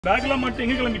பேக்ல மட்டும்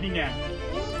எங்க கிளம்பிட்டீங்க?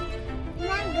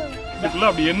 இதுக்குள்ள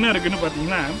அப்படி என்ன இருக்குன்னு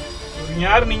பாத்தீங்கன்னா,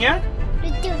 யாரு நீங்க?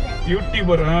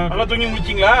 யூடியூபர். நல்லா தூங்கி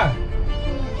முடிச்சீங்களா?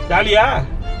 ஜாலியா?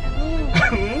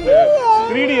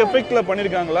 3D எஃபெக்ட்ல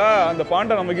பண்ணிருக்காங்களா? அந்த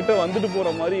பாண்டா நம்ம கிட்ட வந்துட்டு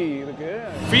போற மாதிரி இருக்கு.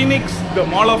 Phoenix the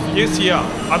mall of Asia,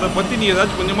 அத பத்தி நீ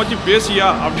ஏதாச்சும் கொஞ்சமாச்சும் பேசியா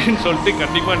அப்படின்னு சொல்லிட்டு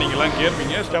கண்டிப்பா நீங்க எல்லாம்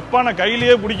கேட்பீங்க. ஸ்டெப்பான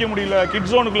கையிலேயே பிடிக்க முடியல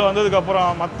கிட் ஜோனுக்குள்ள வந்ததுக்கு அப்புறம்.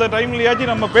 மத்த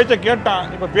டைம்லயாச்சும் நம்ம பேச்சை கேட்டான்,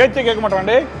 இப்ப பேச்சை கேட்க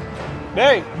மாட்டான்.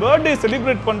 டேய் பர்த்டே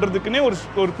செலிப்ரேட் பண்றதுக்குன்னே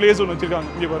ஒரு பிளேஸ் ஒன்று வச்சிருக்காங்க.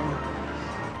 இங்கே பாருங்க.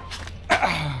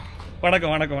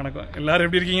 வணக்கம் வணக்கம் வணக்கம், எல்லாரும்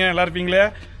எப்படி இருக்கீங்க? நல்லா இருப்பீங்களே.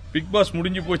 பிக் பாஸ்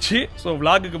முடிஞ்சு போச்சு. ஸோ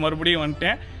விளாகுக்கு மறுபடியும்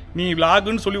வந்துட்டேன். நீ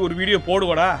விளாகுன்னு சொல்லி ஒரு வீடியோ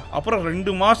போடுவாடா, அப்புறம்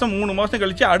 2 மாதம் 3 மாதம்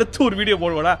கழிச்சு அடுத்து ஒரு வீடியோ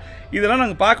போடுவாடா, இதெல்லாம்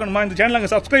நாங்கள் பார்க்கணுமா, இந்த சேனல்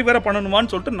நாங்கள் சப்ஸ்கிரைப் வேறு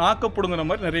பண்ணணுமான்னு சொல்லிட்டு நாக்கப்படுங்கிற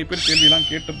மாதிரி நிறைய பேர் கேள்வியெல்லாம்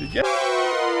கேட்டிருந்தீங்க.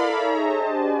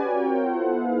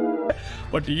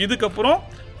 பட் இதுக்கப்புறம்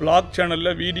விளாக்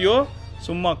சேனலில் வீடியோ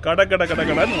சும்மா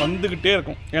கடன்னு வந்துக்கிட்டே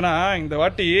இருக்கும். ஏன்னா இந்த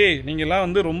வாட்டி நீங்கள்லாம்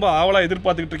வந்து ரொம்ப ஆவலாக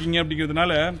எதிர்பார்த்துக்கிட்டு இருக்கீங்க.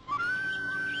 அப்படிங்கிறதுனால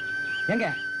எங்க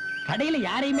கடையில்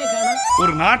யாரையுமே காணோம்,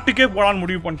 ஒரு நாட்டுக்கே போலான்னு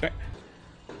முடிவு பண்ணிட்டேன்.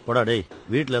 போடா டேய்,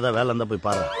 வீட்டில் ஏதாவது வேலை இருந்தால் போய்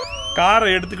பாரு.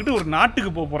 காரை எடுத்துக்கிட்டு ஒரு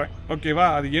நாட்டுக்கு போறேன். ஓகேவா?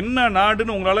 அது என்ன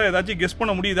நாடுன்னு உங்களால ஏதாச்சும் கெஸ்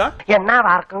பண்ண முடியுதா?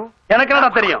 என்னவா இருக்கும்? எனக்கு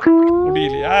என்ன தெரியும்.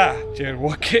 முடியலையா? சரி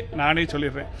ஓகே, நானே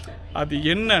சொல்லிடுறேன். அது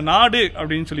என்ன நாடு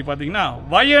அப்படின்னு சொல்லி பாத்தீங்கன்னா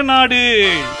வயநாடு.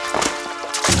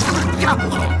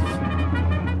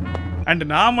 அண்ட்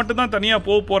நான் மட்டும் தான் தனியா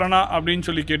போறேனா அப்படின்னு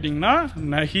சொல்லி கேட்டீங்கன்னா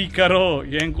நஹி கரோ,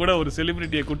 என் கூட ஒரு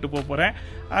செலிபிரிட்டியை கூட்டு போறேன்.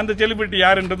 அந்த செலிபிரிட்டி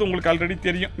யாருன்றது உங்களுக்கு ஆல்ரெடி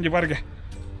தெரியும். இங்க பாருங்க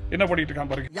என்ன பண்ணிட்டு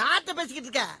இருக்கான் பாருங்க. யார்கிட்ட பேசிக்கிட்டு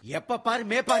இருக்க? எப்ப பாரு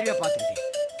மேப்பாரியா பாத்துக்கிட்டு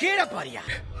கீழே பாரியா.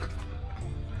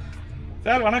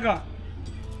 சார் வணக்கம்.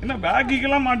 என்ன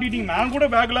பேக்குக்கெல்லாம் மாட்டிட்டீங்க? நான் கூட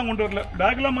பேக் எல்லாம் கொண்டு வரல.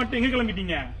 பேக் எல்லாம் மாட்டி எங்க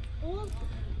கிளம்பிட்டீங்க?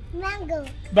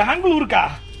 பெங்களூருக்கா?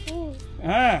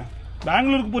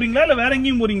 பெங்களூருக்கு போறீங்களா இல்ல வேற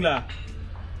எங்கேயும் போறீங்களா?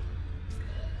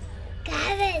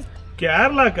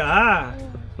 கேரளாக்கா?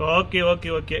 Okay okay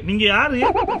okay. நீங்க யாரு?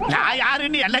 நான்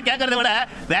யாருன்னு எல்லாம் கேட்கறத விட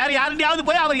வேற யாருன்னு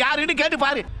போய் அவர் யாருன்னு கேட்டு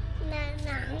பாரு.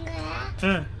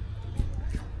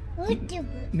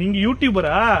 நீங்க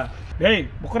யூடியூபரா? டேய்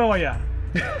புக்கரவாயா,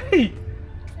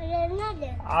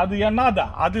 அது என்னதா?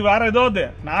 அது வேற ஏதோ.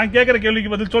 நான் கேட்கிற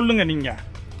கேள்விக்கு பதில் சொல்லுங்க. நீங்க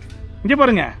இங்க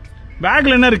பாருங்க,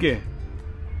 பேக்ல என்ன இருக்கு?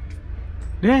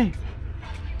 டேய்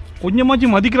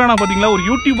கொஞ்சமாச்சும் மதிக்கிறானா பாத்தீங்களா? ஒரு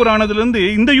யூடியூபர் ஆனதுல இருந்து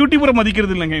இந்த யூடியூபரை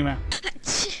மதிக்கிறது இல்லைங்க. இவன்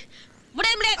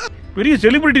பெரிய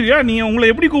செலிபிரிட்டியா? நீங்க உங்களை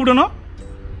எப்படி கூப்பிடணும்?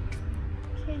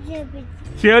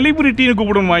 செலிபிரிட்டின்னு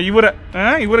கூப்பிடுமா?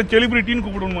 இவரை செலிபிரிட்டின்னு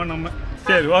கூப்பிடுமா நம்ம?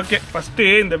 சரி ஓகே. ஃபர்ஸ்ட்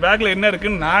இந்த பேக்ல என்ன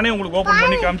இருக்குன்னு நானே உங்களுக்கு ஓபன்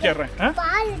பண்ணி காமிச்சிடுறேன்.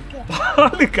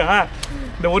 பாலுக்கா?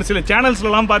 இந்த ஒரு சில சேனல்ஸ்ல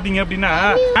எல்லாம் பாத்தீங்க அப்படின்னா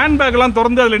ஹேண்ட் பேக் எல்லாம்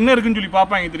திறந்து அதுல என்ன இருக்குன்னு சொல்லி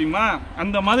பாப்பாங்க தெரியுமா?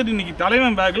 அந்த மாதிரி இன்னைக்கு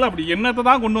தலைவன் பேக்ல அப்படி என்னத்தை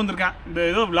தான் கொண்டு வந்திருக்கான். இந்த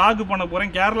ஏதோ விளாக் பண்ண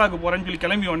போறேன், கேரளாக்கு போறேன்னு சொல்லி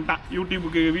கிளம்பி வந்துட்டான்,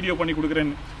 யூடியூபுக்கு வீடியோ பண்ணி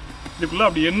கொடுக்குறேன்னு. இதுக்குள்ள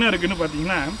அப்படி என்ன இருக்குன்னு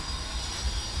பாத்தீங்கன்னா,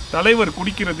 தலைவர்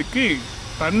குடிக்கிறதுக்கு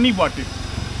தண்ணி பாட்டில்.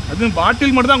 அது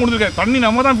பாட்டில் மட்டும் தான் கொடுத்துருக்காரு, தண்ணி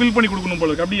நம்ம தான் ஃபில் பண்ணி கொடுக்கணும்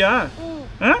போல. அப்படியா?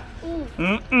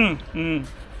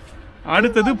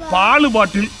 அடுத்தது பால்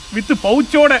பாட்டில் வித்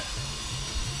பவுச்சோட.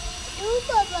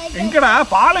 எங்கடா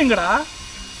பால்? எங்கடா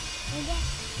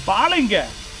பால்? எங்க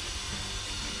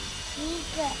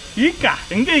ஈக்கா?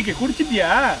 எங்க ஈக்க குடிச்சிட்டியா?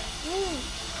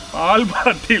 பால்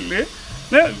பாட்டில்.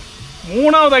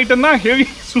 3வது ஐட்டம் தான் ஹெவி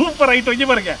சூப்பர் ஐட்டம். இங்க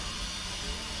பாருங்க,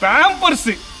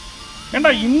 பேம்பர்ஸ்.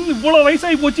 ஏண்டா இவ்வளவு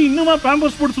வயசாகி போச்சு இன்னுமா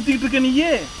பேம்பர்ஸ் போட்டு சுத்திட்டு இருக்க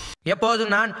நீயே?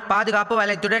 எப்போதும் நான் பாதுகாப்பு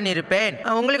வளையத்துடன் இருப்பேன்.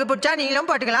 உங்களுக்கு பிடிச்சா நீங்களும்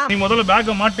போட்டுக்கலாம். நீ முதல்ல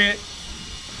பேக்கை மாட்டு,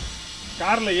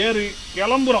 கார்ல ஏறு,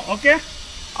 கிளம்புறோம். ஓகே?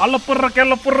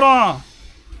 கிளப்புறோம்.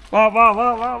 வா வா வா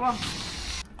வா வா.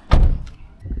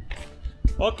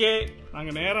 ஓகே,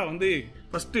 நாங்க நேரா வந்து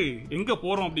ஃபர்ஸ்ட் எங்க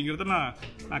போறோம் அப்படிங்கறத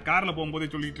நான் கார்ல போகும்போதே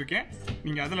சொல்லிட்டு இருக்கேன்.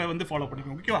 நீங்க அதுல வந்து ஃபாலோ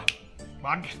பண்ணிக்கோங்க. ஓகேவா?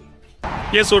 வாங்க.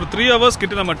 எஸ், ஒரு 3 hours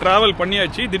கிட்ட நம்ம டிராவல்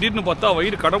பண்ணியாச்சு. திடீர்னு பார்த்தா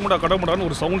வயிறு கடமுடான்னு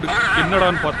ஒரு சவுண்டு.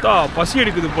 என்னடான்னு பார்த்தா பசி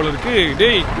எடுக்குது போல இருக்கு.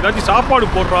 டேய் ஏதாச்சும் சாப்பாடு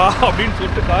போடுறா அப்படின்னு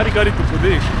சொல்லிட்டு காரி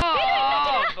துப்புது.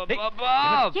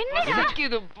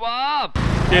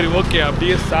 சரி ஓகே,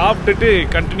 அப்படியே சாப்பிட்டுட்டு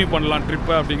கண்டினியூ பண்ணலாம்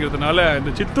ட்ரிப்பை அப்படிங்கிறதுனால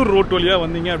இந்த சித்தூர் ரோட் வழியா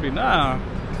வந்தீங்க அப்படின்னா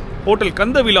ஹோட்டல்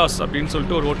கந்தவிலாஸ் அப்படின்னு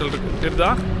சொல்லிட்டு ஒரு ஹோட்டல் இருக்கு. தெரியுதா?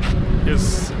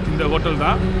 எஸ், இந்த ஹோட்டல்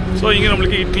தான். ஸோ இங்கே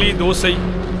நம்மளுக்கு இட்லி, தோசை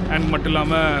அண்ட் மட்டும்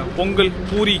இல்லாமல் பொங்கல்,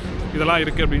 பூரி இதெல்லாம்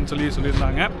இருக்குது அப்படின்னு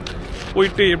சொல்லியிருந்தாங்க.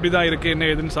 போயிட்டு எப்படி தான் இருக்குது என்ன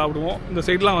ஏதுன்னு சாப்பிடுவோம். இந்த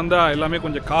சைட்லாம் வந்தால் எல்லாமே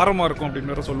கொஞ்சம் காரமாக இருக்கும்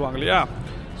அப்படின்னு வேறு சொல்லுவாங்க இல்லையா?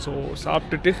 ஸோ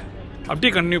சாப்பிட்டுட்டு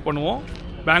அப்படியே கண்டினியூ பண்ணுவோம்.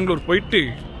 பெங்களூர் போயிட்டு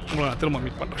உங்களை நான் திரும்ப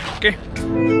மீட் பண்ணுறேன். ஓகே?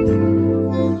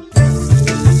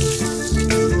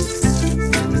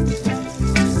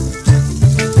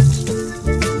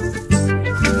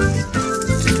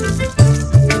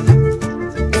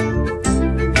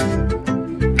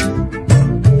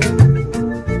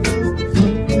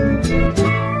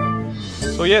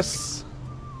 ஸோ எஸ்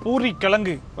பூரி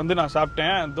கிழங்கு வந்து நான்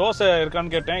சாப்பிட்டேன். தோசை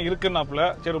இருக்கான்னு கேட்டேன், இருக்குன்னாப்புல.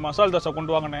 சரி மசால் தோசை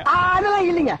கொண்டு வாங்கினேன். அதெல்லாம்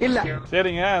இல்லைங்க. இல்ல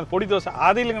சரிங்க பொடி தோசை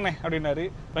அது இல்லைங்கண்ணே அப்படின்னாரு.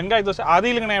 வெங்காய தோசை அது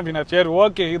இல்லைங்கண்ணே அப்படின்னாரு. சரி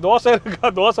ஓகே தோசை இருக்கா,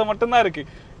 தோசை மட்டும்தான் இருக்கு,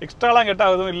 எக்ஸ்ட்ராலாம்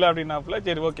கேட்டால் அதுவும் இல்லை அப்படின்னாப்புல.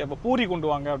 சரி ஓகே அப்போ பூரி கொண்டு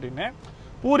வாங்க அப்படின்னு.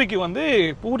 பூரிக்கு வந்து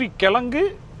பூரி கிழங்கு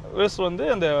ப்ளஸ் வந்து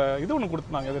அந்த இது ஒன்று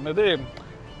கொடுத்துருந்தாங்க, அது என்னது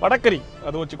வடக்கறி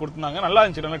அதை வச்சு கொடுத்துருந்தாங்க. நல்லா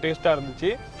இருந்துச்சு, நல்லா டேஸ்ட்டாக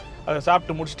இருந்துச்சு. அதை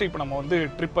சாப்பிட்டு முடிச்சுட்டு இப்போ நம்ம வந்து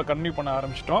ட்ரிப்பை கன்டினியூ பண்ண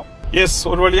ஆரம்பிச்சிட்டோம். எஸ்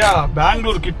ஒரு வழியா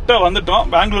பெங்களூர் கிட்ட வந்துட்டோம்.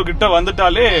 பெங்களூர் கிட்ட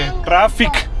வந்துட்டாலே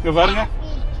டிராபிக் இங்க பாருங்க.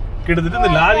 கிட்டத்தட்ட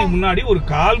இந்த லாரி முன்னாடி ஒரு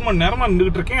 1/4 மணி நேரமா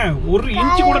நின்றுட்டு இருக்கேன், 1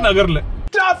 இன்ச்சு கூட நகரல.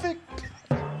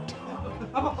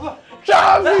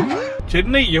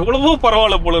 சென்னை எவ்வளவோ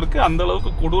பரவாயில்ல போல இருக்கு, அந்த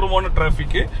அளவுக்கு கொடூரமான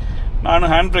டிராபிக்.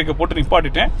 நானும் ஹேண்ட் பிரேக்கை போட்டு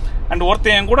நிப்பாட்டிட்டேன். அண்ட்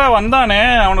ஒருத்தன் என் கூட வந்தானே,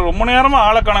 அவனை ரொம்ப நேரமா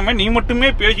ஆளை காணாம நீ மட்டுமே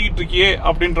பேசிக்கிட்டு இருக்கியே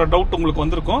அப்படின்ற டவுட் உங்களுக்கு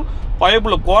வந்திருக்கும்.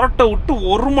 பயப்புல கொரட்டை விட்டு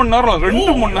 1 மணி நேரம்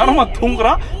 2 மணி நேரமா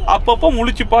தூங்குறான். அப்பப்போ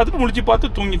முழிச்சு பார்த்து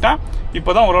தூங்கிட்டான்.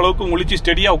 இப்பதான் ஓரளவுக்கு முழிச்சு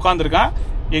ஸ்டெடியா உட்காந்துருக்கான்.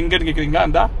 எங்கன்னு கேக்குறீங்களா,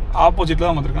 அந்த ஆப்போசிட்ல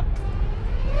தான் வந்திருக்கான்.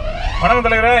 வணக்கம்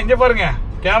தலைவரே, இங்க பாருங்க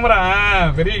கேமரா.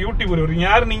 பெரிய யூடியூபர் வரீங்க.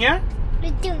 யாரு நீங்க?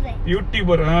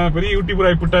 யூடியூபர். பெரிய யூடியூபர்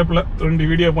ஆயிட்டாப்ல 2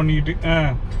 வீடியோ பண்ணிக்கிட்டு.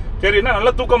 சரி என்ன நல்ல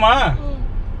தூக்கமா?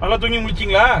 நல்லா தூங்கி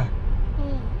முடிச்சிங்களா?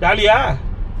 ஜாலியா?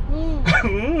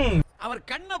 அவர்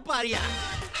கண்ண பாரியா,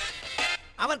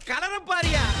 அவர் கலர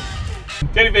பாரியா.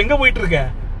 சரி இப்ப எங்க போயிட்டு இருக்க?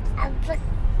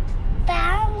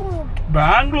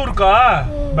 பெங்களூருக்கா?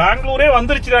 பெங்களூரே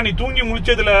வந்துருச்சுடா நீ தூங்கி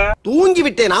முடிச்சதுல. தூங்கி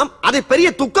விட்டேனாம், அதை பெரிய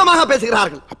துக்கமாக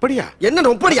பேசுகிறார்கள். அப்படியா? என்ன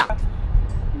நொப்படியா?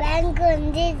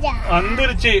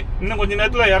 வந்துருச்சு, இன்னும் கொஞ்ச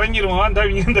நேரத்துல இறங்கிருவோம்.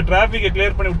 இந்த டிராபிக்கை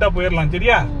கிளியர் பண்ணி விட்டா போயிடலாம்.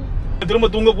 சரியா? திரும்ப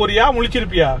தூங்க போறியா,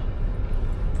 முழிச்சிருப்பியா?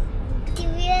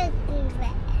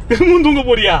 திரும்ப தூங்க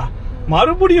போறியா?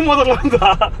 மறுபடியும் முதல்ல.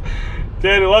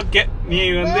 சரி ஓகே. நீ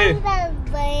வந்து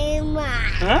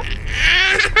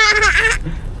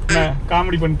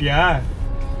காமெடி பண்ணிட்டியா?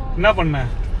 என்ன பண்ண?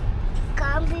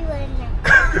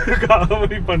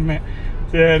 காமெடி பண்ண.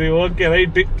 சரி ஓகே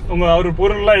ரைட்டு. உங்க அவரு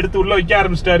பொருள் எல்லாம் எடுத்து உள்ள வைக்க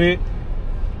ஆரம்பிச்சிட்டாரு.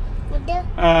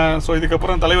 ஸோ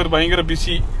இதுக்கப்புறம் தலைவர் பயங்கர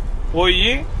பிஸி. போய்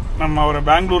நம்ம அவரை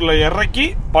பெங்களூர்ல இறக்கி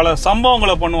பல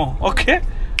சம்பவங்களை பண்ணுவோம். Okay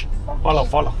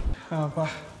follow.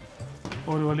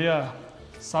 ஒரு வழியா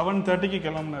 7:30க்கு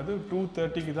கிளம்புனது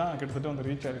 2:30க்கு தான் கிட்டத்தட்ட வந்து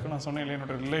ரீச் ஆகிருக்கும். நான் சொன்னேன் இல்லை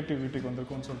என்னோட ரிலேட்டிவ் வீட்டுக்கு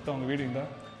வந்திருக்கும்னு சொல்லிட்டு அவங்க வீடு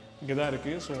இங்கே தான்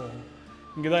இருக்குது. ஸோ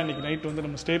இங்கே தான் இன்றைக்கி நைட் வந்து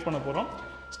நம்ம ஸ்டே பண்ண போகிறோம்.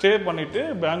 ஸ்டே பண்ணிவிட்டு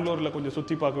பெங்களூரில் கொஞ்சம்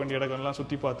சுற்றி பார்க்க வேண்டிய இடங்கள்லாம்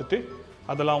சுற்றி பார்த்துட்டு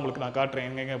அதெல்லாம் உங்களுக்கு நான் காட்டுறேன்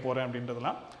எங்கெங்கே போகிறேன்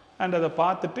அப்படின்றதெல்லாம். அண்ட் அதை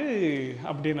பார்த்துட்டு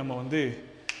அப்படியே நம்ம வந்து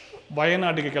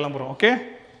வயநாட்டுக்கு கிளம்புறோம். ஓகே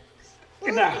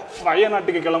என்ன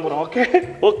வயநாட்டுக்கு கிளம்புறோம். ஓகே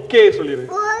ஓகே சொல்லிடு.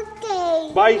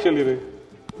 பாய் சொல்லிடு.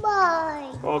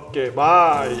 Okay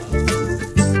bye.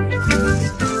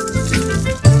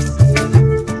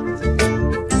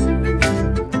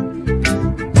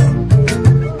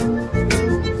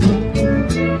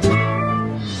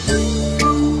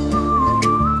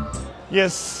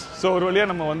 எஸ் ஸோ ஒரு வழியாக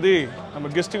நம்ம வந்து நம்ம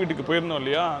கெஸ்ட் வீட்டுக்கு போயிருந்தோம்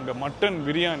இல்லையா, அங்கே மட்டன்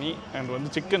பிரியாணி அண்ட் வந்து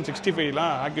சிக்கன்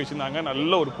 65லாம் ஆக்கி வச்சுருந்தாங்க.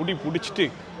 நல்ல ஒரு பிடிச்சிட்டு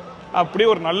அப்படியே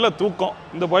ஒரு நல்ல தூக்கம்.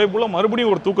 இந்த பயப்புல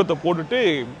மறுபடியும் ஒரு தூக்கத்தை போட்டுட்டு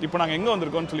இப்போ நாங்கள் எங்கே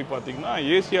வந்திருக்கோம்னு சொல்லி பார்த்தீங்கன்னா,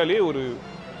 ஏசியாலேயே ஒரு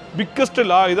பிக்கஸ்ட்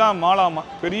இதான் மாலாமா,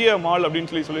 பெரிய மால்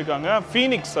அப்படின்னு சொல்லியிருக்காங்க.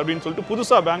 ஃபீனிக்ஸ் அப்படின்னு சொல்லிட்டு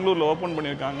புதுசாக பெங்களூரில் ஓப்பன்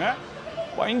பண்ணியிருக்காங்க.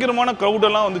 பயங்கரமான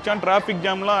க்ரௌடெல்லாம் வந்துச்சான், டிராஃபிக்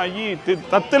ஜாம்லாம் ஆகி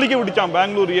தத்தளிக்க விட்டுச்சான்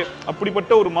பெங்களூரையே.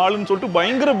 அப்படிப்பட்ட ஒரு மால்னு சொல்லிட்டு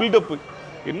பயங்கர பில்டப்பு.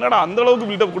 என்னடா அந்த அளவுக்கு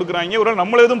பில்டப் கொடுக்குறாங்க, ஒரு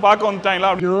நம்மள எதுவும் பார்க்க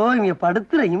வந்துட்டாங்களா? ஐயோ இங்க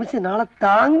படுத்துற நிமிஷம்னால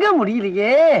தாங்க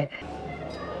முடியலையே.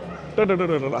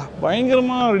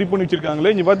 பயங்கரமா ரெடி பண்ணி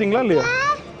வச்சிருக்காங்களே, இங்க பாத்தீங்களா இல்லையா?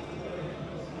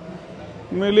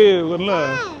 உண்மையிலே வரல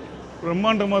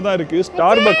பிரம்மாண்டமா தான் இருக்கு.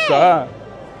 ஸ்டார் பக்ஸா?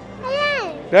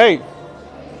 டேய்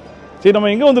சரி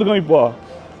நம்ம எங்க வந்திருக்கோம் இப்போ?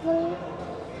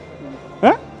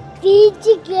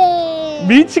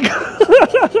 பீச்சுக்கு.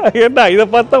 ஏண்டா இதை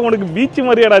பார்த்தா உனக்கு பீச்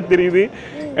மாதிரியாடா தெரியுது?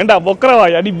 ஏண்டா பொக்கரவா,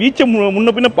 அடி பீச்சை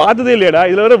முன்ன பின்ன பார்த்ததே இல்லையாடா?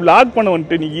 இதில் வேற விளாக் பண்ண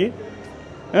வந்துட்டு நீ.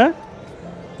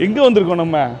 எங்கே வந்திருக்கோம்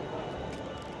நம்ம?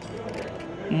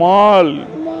 மால்.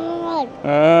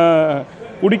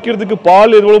 குடிக்கிறதுக்கு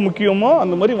பால் எவ்வளோ முக்கியமோ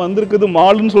அந்த மாதிரி வந்திருக்குது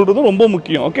மால்னு சொல்றது ரொம்ப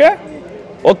முக்கியம். ஓகே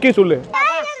ஓகே சொல்லு.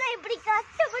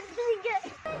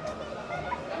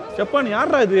 ஜப்பான்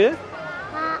யாரா இது?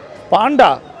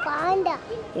 பாண்டா.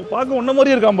 பார்க்க ஒன்ன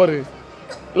மாதிரி இருக்கான் பாரு.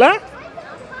 இல்ல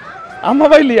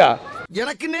ஆமாவா இல்லையா?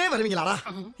 எனக்குன்னே வருவீங்களாடா?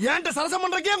 ஏன்ட்ட சரசம்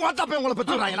பண்றக்கே வாட்ஸ்அப் உங்களை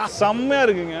பெற்றுறாங்களா? செம்மையா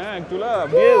இருக்குங்க. ஆக்சுவலா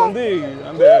அப்படியே வந்து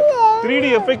அந்த 3D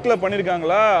எஃபெக்ட்ல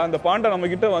பண்ணிருக்காங்களா, அந்த பாண்டா நம்ம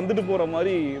கிட்ட வந்துட்டு போற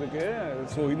மாதிரி இருக்கு.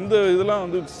 ஸோ இந்த இதெல்லாம்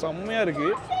வந்து செம்மையா இருக்கு.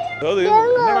 அதாவது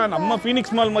என்னடா நம்ம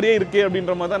ஃபீனிக்ஸ் மால் மாதிரியே இருக்கே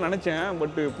அப்படின்ற மாதிரி தான் நினைச்சேன்.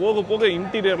 பட் போக போக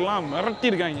இன்டீரியர்லாம்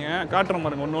மிரட்டி இருக்காங்க. காட்டுற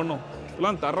மாதிரி ஒன்றும்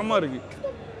இதெல்லாம் தரமா இருக்கு.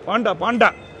 பாண்டா பாண்டா,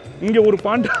 இங்க ஒரு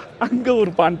பாண்டா, அங்க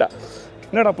ஒரு பாண்டா.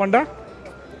 என்னடா பாண்டா?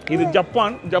 இது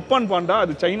ஜப்பான் பாண்டா,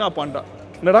 அது சைனா பாண்டா.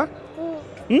 என்னடா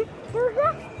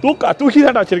தூக்கி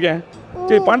தான்டா வச்சிருக்கேன்.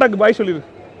 சரி பாண்டாக்கு பாய் சொல்லிடு.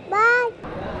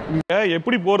 இங்க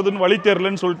எப்படி போறதுன்னு வழி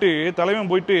தெரியலன்னு சொல்லிட்டு தலைவன்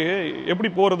போயிட்டு எப்படி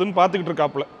போறதுன்னு பார்த்துக்கிட்டு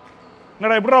இருக்காப்புல.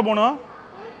 என்னடா எப்படிடா போகணும்,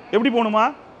 எப்படி போகணுமா,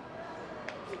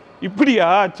 இப்படியா,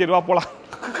 சரி வா போலாம்.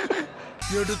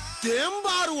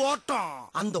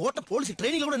 அந்த ஓட்டம் போலீஸ்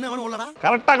ட்ரெயினிங்ல கூட என்ன வேணும்லடா,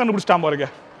 கரெக்டா கண்டுபிடிச்சிட்டான் பாருங்க.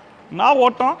 நான்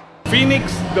ஓட்டம்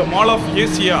Phoenix the mall of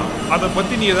Asia, அதை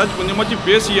பத்தி நீ ஏதாச்சும் கொஞ்சமாச்சும்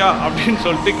பேசியா அப்படின்னு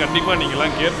சொல்லிட்டு கண்டிப்பா நீங்க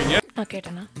எல்லாம் கேட்பீங்க.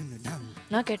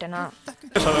 நான் கேட்டேனா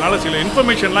அதனால சில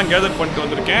இன்ஃபர்மேஷன்லாம் கேதர் பண்ணிட்டு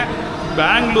வந்திருக்கேன்.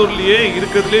 பெங்களூர்லேயே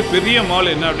இருக்கிறதுலே பெரிய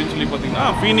மால் என்ன அப்படின்னு சொல்லி பார்த்தீங்கன்னா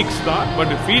ஃபீனிக்ஸ் தான்.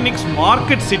 பட் ஃபீனிக்ஸ்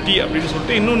மார்க்கெட் சிட்டி அப்படின்னு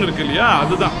சொல்லிட்டு இன்னொன்று இருக்கு இல்லையா,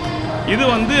 அதுதான். இது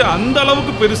வந்து அந்த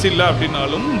அளவுக்கு பெருசு இல்லை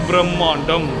அப்படின்னாலும்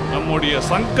பிரம்மாண்டம். நம்முடைய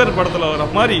சங்கர் படத்தில் வர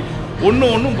மாதிரி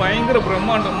ஒன்றும் பயங்கர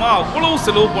பிரம்மாண்டமாக அவ்வளோ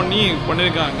செலவு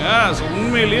பண்ணியிருக்காங்க. ஸோ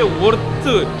உண்மையிலேயே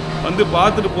ஒர்த்து வந்து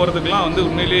பார்த்துட்டு போகிறதுக்கெலாம் வந்து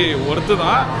உண்மையிலேயே ஒர்த்து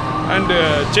தான். அண்டு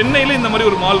சென்னையில் இந்த மாதிரி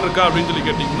ஒரு மால் இருக்கா அப்படின்னு சொல்லி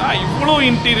கேட்டிங்கன்னா இவ்வளோ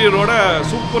இன்டீரியரோட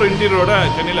சூப்பர் இன்டீரியரோட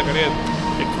சென்னையில் கிடையாது.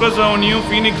 எக்ஸ்பிரஸ் அவென்யூ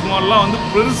ஃபீனிக்ஸ் மால்லாம் வந்து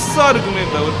பெருசாக இருக்குமே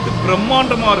தவிர்த்து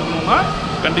பிரம்மாண்டமாக இருக்கணும்னா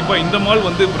கண்டிப்பாக இந்த மால்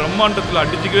வந்து பிரம்மாண்டத்தில்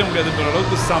அடிச்சிக்கவே முடியாதுன்ற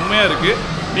அளவுக்கு செம்மையாக இருக்குது.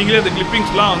 நீங்களே அந்த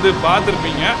கிளிப்பிங்ஸ்லாம் வந்து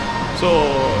பார்த்துருப்பீங்க. ஸோ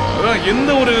அதான்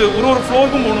எந்த ஒரு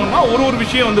ஃப்ளோருக்கும் போகணுன்னா ஒரு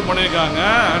விஷயம் வந்து பண்ணியிருக்காங்க.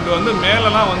 அண்ட் வந்து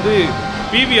மேலெலாம் வந்து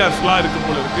பிவிஆர்ஸ்லாம் இருக்குது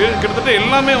போல இருக்குது. கிட்டத்தட்ட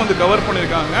எல்லாமே வந்து கவர்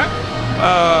பண்ணியிருக்காங்க.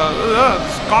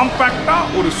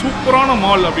 காம்பேக்டாக ஒரு சூப்பரான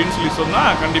மால் அப்படின்னு சொல்லி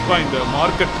சொன்னால் கண்டிப்பாக இந்த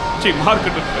market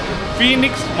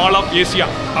Phoenix mall of Asia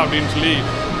அப்படின்னு சொல்லி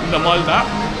இந்த மால் தான்.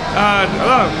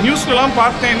 அதான் நியூஸ்லலாம்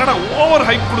பார்த்தேன், என்னடா ஓவர்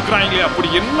ஹைப் கொடுக்குறாங்களே, அப்படி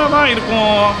என்ன தான்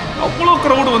இருக்கும், அவ்வளோ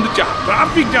க்ரௌடு வந்துச்சா,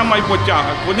 டிராஃபிக் ஜாம் ஆகி போச்சா,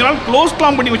 கொஞ்ச நாள்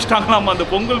க்ளோஸ்லாம் பண்ணி வச்சுட்டாங்களாம். அந்த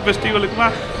பொங்கல்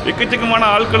ஃபெஸ்டிவலுக்குலாம் எக்கச்சக்கமான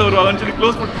ஆட்கள் வருவாங்கன்னு சொல்லி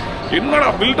க்ளோஸ் பண்ணி, என்னடா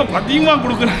பில்டப் அதிகமாக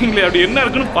கொடுக்குறாங்களே, அப்படி என்ன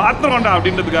இருக்குன்னு பார்த்துருவாண்டா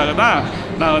அப்படின்றதுக்காக தான்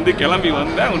நான் வந்து கிளம்பி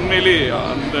வந்தேன். உண்மையிலே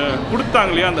அந்த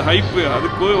கொடுத்தாங்க இல்லையா அந்த ஹைப்பு,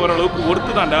 அதுக்கு ஓரளவுக்கு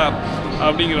ஒர்த்து தாண்டா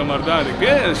அப்படிங்கிற மாதிரி தான்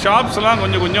இருக்குது. ஷாப்ஸ்லாம்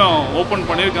கொஞ்சம் ஓப்பன்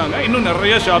பண்ணியிருக்காங்க. இன்னும்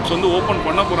நிறைய ஷாப்ஸ் வந்து ஓப்பன்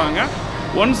பண்ண போகிறாங்க.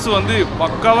 ஒன்ஸ் வந்து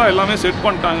பக்காவாக எல்லாமே செட்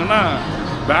பண்ணிட்டாங்கன்னா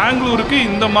பெங்களூருக்கு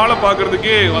இந்த மாலை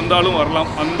பார்க்குறதுக்கே வந்தாலும் வரலாம்.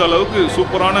 அந்த அளவுக்கு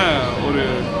சூப்பரான ஒரு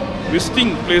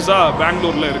விசிட்டிங் பிளேஸாக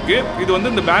பெங்களூரில் இருக்குது. இது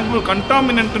வந்து இந்த பெங்களூர்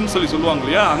கண்டாமினன்ட்னு சொல்லுவாங்க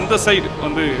இல்லையா, அந்த சைடு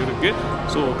வந்து இருக்குது.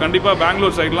 ஸோ கண்டிப்பாக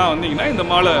பெங்களூர் சைட்லாம் வந்தீங்கன்னா இந்த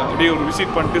மாலை அப்படியே ஒரு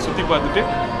விசிட் பண்ணிட்டு சுற்றி பார்த்துட்டு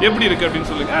எப்படி இருக்குது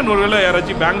அப்படின்னு சொல்லுங்கள். அண்ட் ஒருவேளை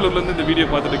யாராச்சும் பெங்களூர்லேருந்து இந்த வீடியோ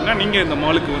பார்த்துட்டிங்கன்னா நீங்கள் இந்த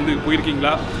மாலுக்கு வந்து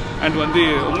போயிருக்கீங்களா அண்ட் வந்து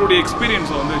உங்களுடைய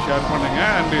எக்ஸ்பீரியன்ஸை வந்து ஷேர்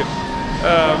பண்ணுங்கள். அண்டு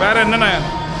வேறு என்னென்ன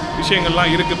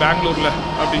விஷயங்கள்லாம் இருக்குது பெங்களூரில்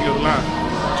அப்படிங்கிறதுலாம்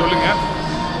சொல்லுங்கள்,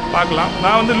 பார்க்கலாம்.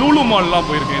 நான் வந்து லூலு மால்லாம்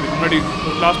போயிருக்கேன். இதுக்கு முன்னாடி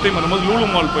லாஸ்ட் டைம் வரும்போது லூலு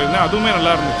மால் போயிருந்தேன், அதுவுமே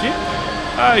நல்லா இருந்துச்சு.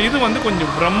 இது வந்து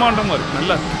கொஞ்சம் பிரம்மாண்டமாக இருக்குது,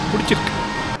 நல்லா பிடிச்சிருக்கு.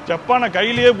 ஜப்பானை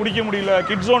கையிலேயே பிடிக்க முடியல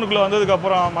கிட் ஜோனுக்குள்ளே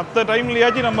வந்ததுக்கப்புறம். மற்ற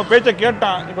டைம்லையாச்சும் நம்ம பேச்சை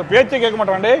கேட்டான், இப்போ பேச்சை கேட்க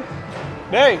மாட்டான்.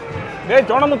 டேய்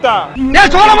சோனமுத்தா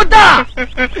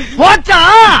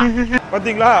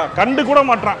பார்த்தீங்களா, கண்டு கூட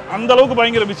மாட்டான், அந்த அளவுக்கு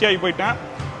பயங்கர பிஸியாகி போயிட்டான்.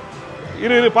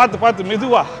 இரு பார்த்து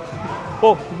மெதுவா ஓ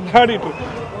விளையாடிட்டு.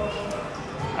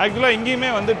 ஆக்சுவலாக இங்கேயுமே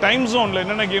வந்து டைம் ஜோனில்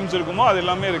என்னென்ன கேம்ஸ் இருக்குமோ அது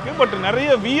எல்லாமே இருக்குது. பட் நிறைய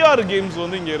விஆர் கேம்ஸ்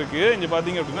வந்து இங்கே இருக்குது. இங்கே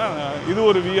பார்த்தீங்க அப்படின்னா இது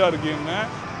ஒரு VR game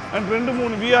and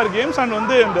 2-3 VR games and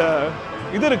வந்து இந்த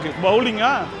இது இருக்குது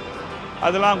பவுலிங்காக,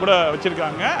 அதெல்லாம் கூட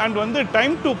வச்சுருக்காங்க. அண்ட் வந்து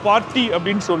டைம் டு பார்ட்டி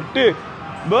அப்படின்னு சொல்லிட்டு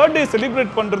பர்த்டே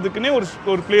செலிப்ரேட் பண்ணுறதுக்குன்னே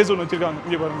ஒரு பிளேஸ் ஒன்று வச்சுருக்காங்க.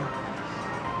 இங்கே பாருங்கள்,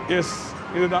 எஸ்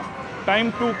இதுதான்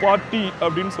டைம் டு பார்ட்டி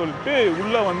அப்படின்னு சொல்லிட்டு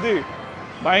உள்ளே வந்து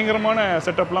பயங்கரமான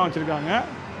செட்டப்லாம் வச்சுருக்காங்க.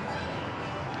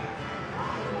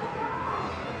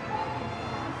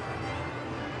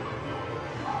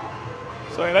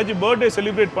 ஸோ ஏதாச்சும் பர்த்டே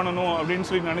செலிப்ரேட் பண்ணணும் அப்படின்னு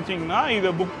சொல்லி நினச்சிங்கன்னா இதை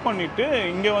புக் பண்ணிவிட்டு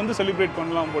இங்கே வந்து செலிப்ரேட்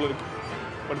பண்ணலாம் போல இருக்குது.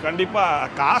 பட் கண்டிப்பாக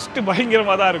காஸ்ட்டு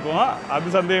பயங்கரமாக தான் இருக்கும்,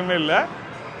 அது சந்தேகமே இல்லை.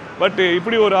 பட்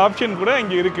இப்படி ஒரு ஆப்ஷன் கூட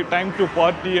இங்கே இருக்குது, டைம் டு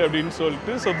பார்ட்டி அப்படின்னு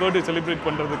சொல்லிட்டு. ஸோ பர்த்டே செலிப்ரேட்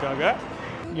பண்ணுறதுக்காக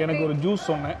எனக்கு ஒரு ஜூஸ்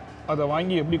சொன்னேன், அதை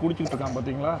வாங்கி எப்படி குடிச்சிக்கிட்டு இருக்கான்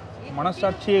பார்த்தீங்களா,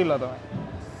 மனசாட்சியே இல்லாதவன்.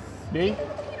 டேய்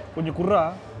கொஞ்சம் குர்ரா,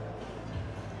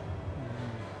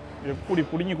 எப்படி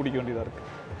பிடிங்கி குடிக்க வேண்டியதாக இருக்குது,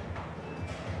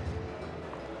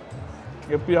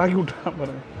 எப்படி ஆகி விட்டுறான்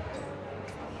பாருங்க.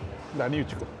 இந்த அணி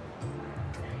வச்சுக்கோ.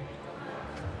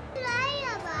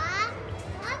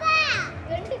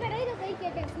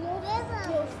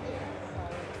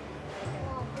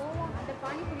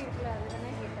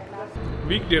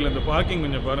 வீக் டேல இந்த பார்க்கிங்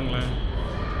கொஞ்சம் பாருங்களேன்,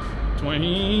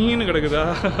 ஸ்மைன்னு கிடக்குதா,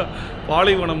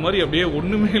 பாலைவனம் மாதிரி அப்படியே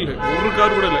ஒன்றுமே இல்லை, ஒரு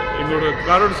கார் கூட இல்லை. எங்களோட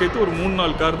காரோடு சேர்த்து ஒரு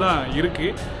 3-4 கார் தான்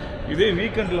இருக்குது. இதே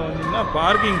வீக்கெண்டில் வந்தீங்கன்னா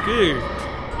பார்க்கிங்க்கு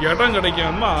இடம்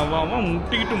கிடைக்காம அவன்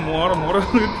முட்டிக்கிட்டு முறை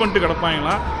இது பண்ணிட்டு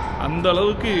கிடப்பாங்களாம். அந்த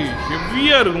அளவுக்கு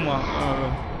ஹெவியாக இருக்குமா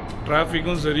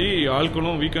டிராஃபிக்கும் சரி,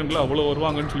 ஆட்களும் வீக்கெண்டில் அவ்வளோ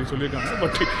வருவாங்கன்னு சொல்லியிருக்காங்க.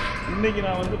 பட் இன்றைக்கி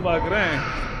நான் வந்து பார்க்குறேன்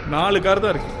 4 கார்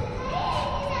தான் இருக்குது.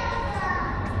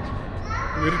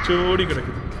 வெறிச்சோடி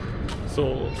கிடக்குது. ஸோ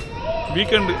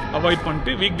வீக்கெண்டு அவாய்ட்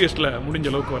பண்ணிட்டு வீக் டேஸில் முடிஞ்ச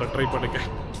அளவுக்கு வர ட்ரை பண்ணுங்க.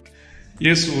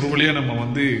 எஸ், ஒரு வழியாக நம்ம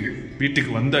வந்து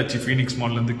வீட்டுக்கு வந்தாச்சு ஃபீனிக்ஸ்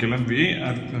மால்லேருந்து கிளம்பி.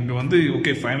 அதுக்கு அங்கே வந்து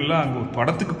ஓகே ஃபைனலாக அங்கே ஒரு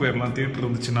படத்துக்கு போயிடலாம் தேட்டர்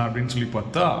இருந்துச்சுன்னா அப்படின்னு சொல்லி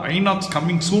பார்த்தா ஐநாக்ஸ்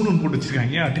கம்மிங் சூன்னு போட்டு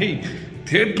வச்சுருக்காங்க. டேய்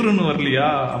தேட்டருன்னு வரலையா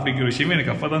அப்படிங்கிற விஷயமே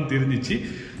எனக்கு அப்போ தான் தெரிஞ்சிச்சு.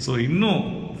 ஸோ இன்னும்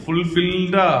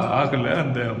ஃபுல்ஃபில்டாக ஆகலை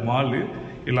அந்த மாலு,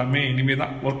 எல்லாமே இனிமேல்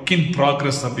தான் ஒர்க் இன்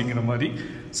ப்ராக்ரஸ் அப்படிங்கிற மாதிரி.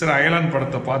 சரி அயலான்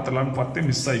படத்தை பார்த்தலான்னு பார்த்து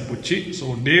மிஸ் ஆகி போச்சு. ஸோ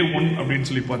டே 1 அப்படின்னு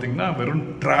சொல்லி பார்த்தீங்கன்னா வெறும்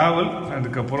ட்ராவல்,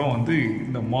 அதுக்கப்புறம் வந்து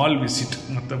இந்த மால் விசிட்,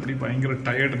 மற்றபடி பயங்கர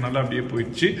டயர்டுனால அப்படியே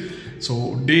போயிடுச்சு. ஸோ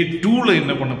டே 2ல்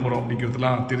என்ன பண்ண போகிறோம்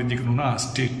அப்படிங்கிறதுலாம் தெரிஞ்சுக்கணுன்னா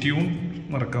ஸ்டே டியூன்,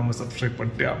 மறக்காமல் சப்ஸ்கிரைப்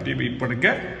பண்ணிட்டு அப்படியே வெயிட்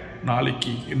பண்ணுங்க.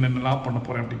 நாளைக்கு என்னென்னலாம் பண்ண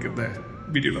போகிறேன் அப்படிங்கிறத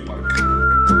வீடியோவில் பாருங்கள்.